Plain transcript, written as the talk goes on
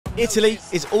Italy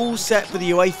is all set for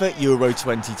the UEFA Euro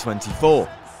 2024.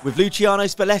 With Luciano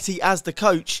Spalletti as the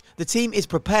coach, the team is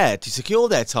prepared to secure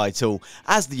their title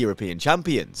as the European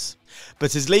champions.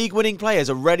 But as league-winning players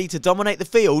are ready to dominate the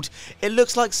field, it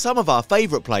looks like some of our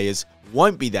favourite players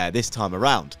won't be there this time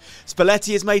around.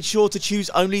 Spalletti has made sure to choose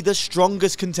only the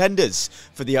strongest contenders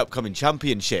for the upcoming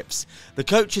championships. The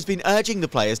coach has been urging the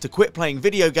players to quit playing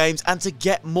video games and to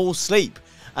get more sleep,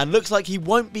 and looks like he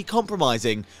won't be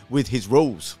compromising with his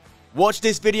rules. Watch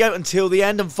this video until the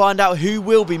end and find out who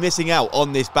will be missing out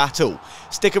on this battle.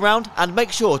 Stick around and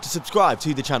make sure to subscribe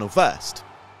to the channel first.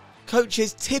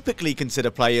 Coaches typically consider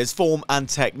players' form and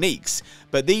techniques,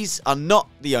 but these are not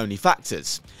the only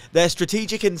factors. Their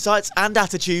strategic insights and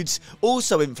attitudes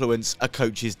also influence a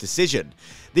coach's decision.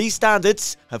 These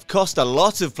standards have cost a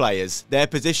lot of players their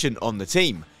position on the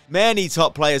team. Many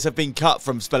top players have been cut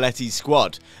from Spalletti's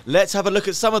squad. Let's have a look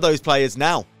at some of those players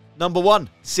now. Number 1.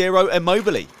 Ciro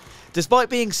Immobile. Despite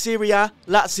being Serie A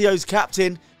Lazio's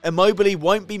captain, Immobile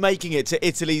won't be making it to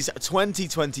Italy's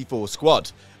 2024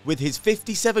 squad. With his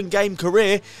 57-game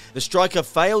career, the striker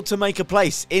failed to make a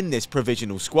place in this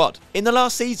provisional squad. In the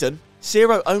last season,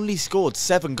 Ciro only scored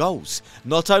 7 goals.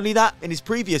 Not only that, in his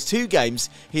previous 2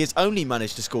 games, he has only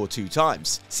managed to score 2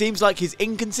 times. Seems like his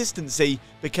inconsistency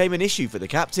became an issue for the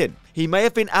captain. He may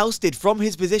have been ousted from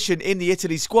his position in the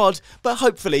Italy squad, but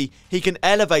hopefully he can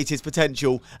elevate his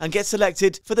potential and get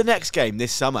selected for the next game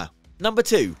this summer. Number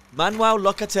 2. Manuel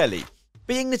Locatelli.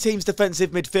 Being the team's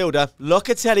defensive midfielder,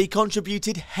 Locatelli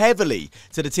contributed heavily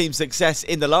to the team's success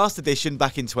in the last edition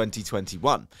back in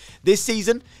 2021. This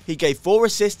season, he gave 4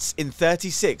 assists in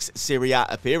 36 Serie A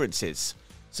appearances.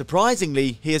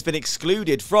 Surprisingly, he has been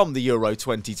excluded from the Euro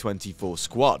 2024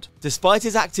 squad. Despite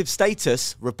his active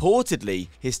status, reportedly,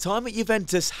 his time at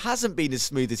Juventus hasn't been as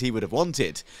smooth as he would have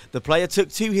wanted. The player took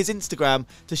to his Instagram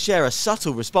to share a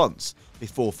subtle response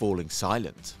before falling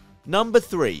silent. Number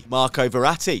 3. Marco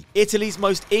Verratti. Italy's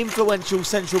most influential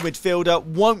central midfielder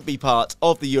won't be part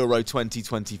of the Euro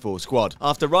 2024 squad.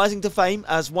 After rising to fame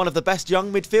as one of the best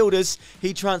young midfielders,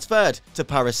 he transferred to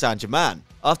Paris Saint-Germain.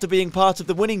 After being part of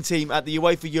the winning team at the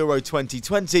UEFA Euro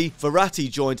 2020, Verratti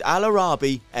joined Al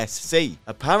Arabi SC.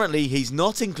 Apparently, he's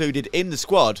not included in the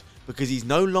squad because he's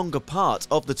no longer part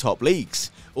of the top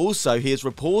leagues. Also, he has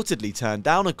reportedly turned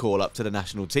down a call-up to the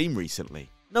national team recently.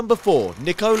 Number 4.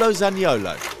 Nicolo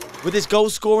Zaniolo. With his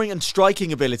goal-scoring and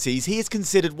striking abilities, he is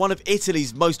considered one of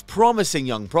Italy's most promising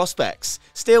young prospects.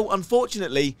 Still,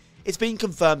 unfortunately, it's been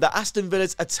confirmed that Aston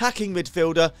Villa's attacking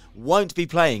midfielder won't be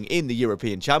playing in the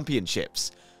European Championships.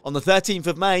 On the 13th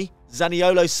of May,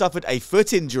 Zaniolo suffered a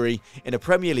foot injury in a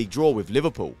Premier League draw with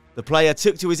Liverpool. The player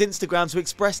took to his Instagram to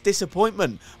express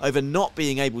disappointment over not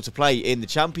being able to play in the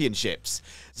championships.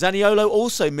 Zaniolo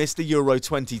also missed the Euro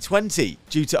 2020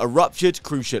 due to a ruptured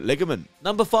cruciate ligament.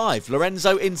 Number 5.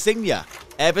 Lorenzo Insigne.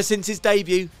 Ever since his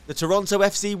debut, the Toronto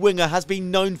FC winger has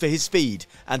been known for his speed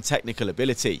and technical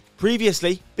ability.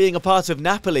 Previously, being a part of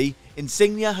Napoli,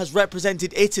 Insigne has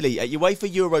represented Italy at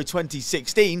UEFA Euro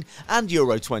 2016 and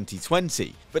Euro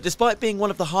 2020. But despite being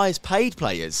one of the highest paid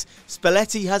players,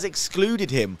 Spalletti has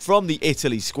excluded him from the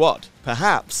Italy squad.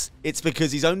 Perhaps it's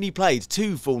because he's only played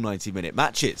 2 full 90-minute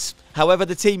matches. However,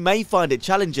 the team may find it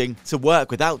challenging to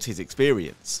work without his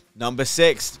experience. Number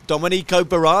 6. Domenico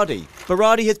Berardi.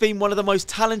 Berardi has been one of the most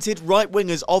talented right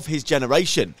wingers of his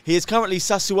generation. He is currently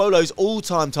Sassuolo's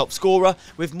all-time top scorer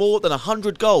with more than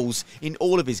 100 goals in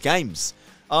all of his games.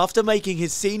 After making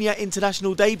his senior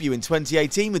international debut in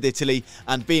 2018 with Italy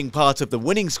and being part of the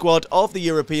winning squad of the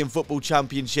European Football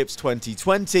Championships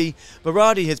 2020,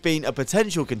 Berardi has been a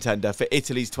potential contender for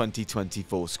Italy's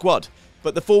 2024 squad.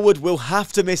 But the forward will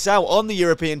have to miss out on the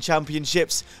European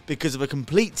Championships because of a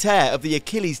complete tear of the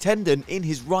Achilles tendon in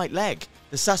his right leg.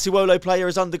 The Sassuolo player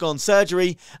has undergone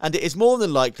surgery, and it is more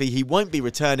than likely he won't be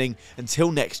returning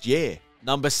until next year.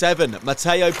 Number 7.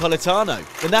 Matteo Politano.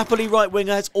 The Napoli right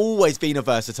winger has always been a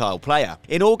versatile player.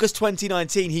 In August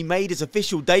 2019, he made his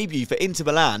official debut for Inter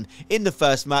Milan in the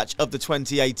first match of the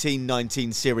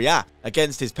 2018-19 Serie A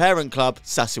against his parent club,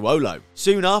 Sassuolo.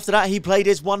 Soon after that, he played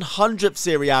his 100th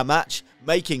Serie A match,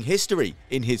 making history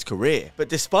in his career. But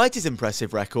despite his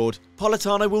impressive record,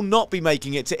 Politano will not be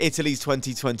making it to Italy's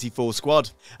 2024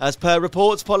 squad. As per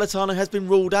reports, Politano has been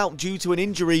ruled out due to an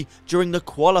injury during the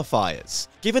qualifiers.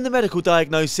 Given the medical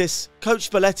diagnosis, Coach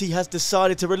Spalletti has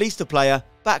decided to release the player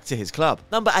back to his club.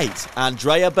 Number 8.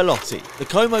 Andrea Belotti. The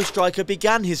Como striker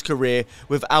began his career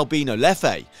with Albino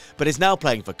Leffe, but is now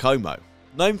playing for Como.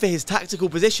 Known for his tactical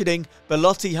positioning,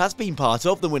 Belotti has been part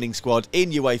of the winning squad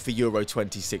in UEFA Euro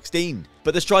 2016.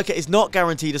 But the striker is not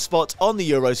guaranteed a spot on the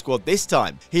Euro squad this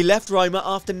time. He left Roma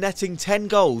after netting 10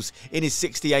 goals in his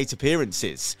 68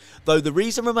 appearances, though the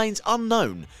reason remains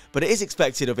unknown, but it is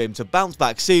expected of him to bounce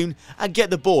back soon and get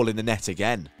the ball in the net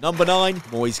again. Number 9,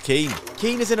 Moise Kean.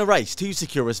 Kean is in a race to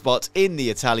secure a spot in the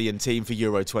Italian team for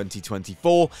Euro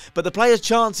 2024, but the player's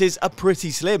chances are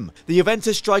pretty slim. The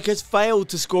Juventus striker's failed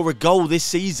to score a goal this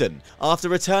season. After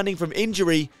returning from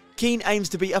injury, Kean aims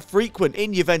to be a frequent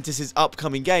in Juventus'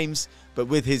 upcoming games, but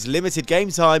with his limited game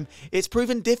time, it's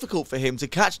proven difficult for him to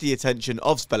catch the attention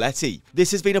of Spalletti.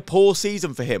 This has been a poor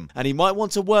season for him, and he might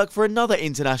want to work for another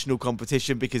international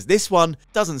competition because this one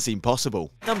doesn't seem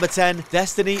possible. Number 10,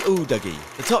 Destiny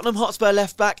Udogie. The Tottenham Hotspur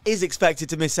left-back is expected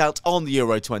to miss out on the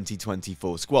Euro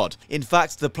 2024 squad. In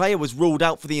fact, the player was ruled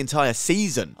out for the entire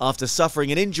season after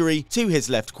suffering an injury to his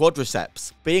left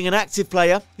quadriceps. Being an active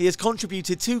player, he has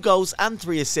contributed 2 goals and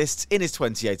 3 assists in his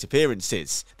 28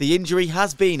 appearances. The injury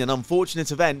has been an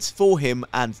unfortunate event for him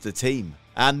and the team.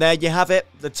 And there you have it,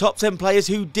 the top 10 players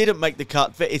who didn't make the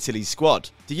cut for Italy's squad.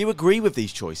 Do you agree with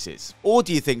these choices? Or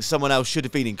do you think someone else should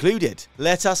have been included?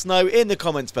 Let us know in the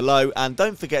comments below, and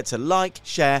don't forget to like,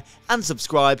 share and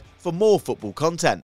subscribe for more football content.